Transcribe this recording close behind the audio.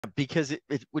because it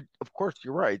would, of course,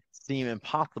 you're right, seem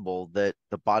impossible that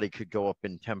the body could go up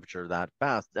in temperature that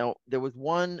fast. Now, there was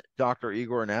one Dr.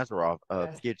 Igor Nazarov, a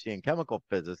Yes. PhD in chemical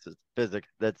physics,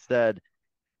 that said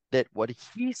that what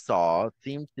he saw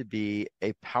seemed to be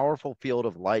a powerful field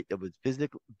of light that was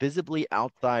visibly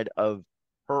outside of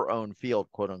her own field,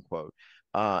 quote unquote,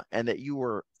 and that you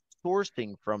were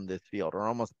sourcing from this field or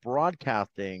almost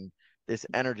broadcasting this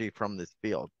energy from this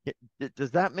field. Did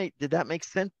that make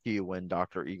sense to you when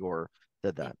Dr. Igor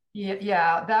said that? Yeah,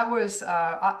 yeah, that was,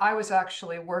 I was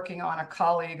actually working on a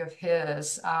colleague of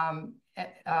his, and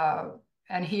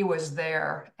he was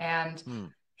there and Hmm.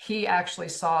 he actually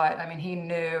saw it. I mean, he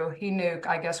knew,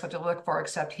 I guess, what to look for,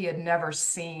 except he had never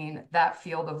seen that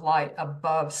field of light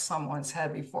above someone's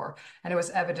head before. And it was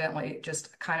evidently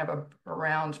just kind of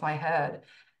around my head.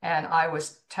 And I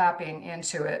was tapping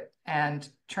into it and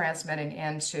transmitting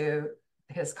into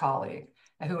his colleague,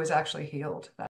 who was actually healed.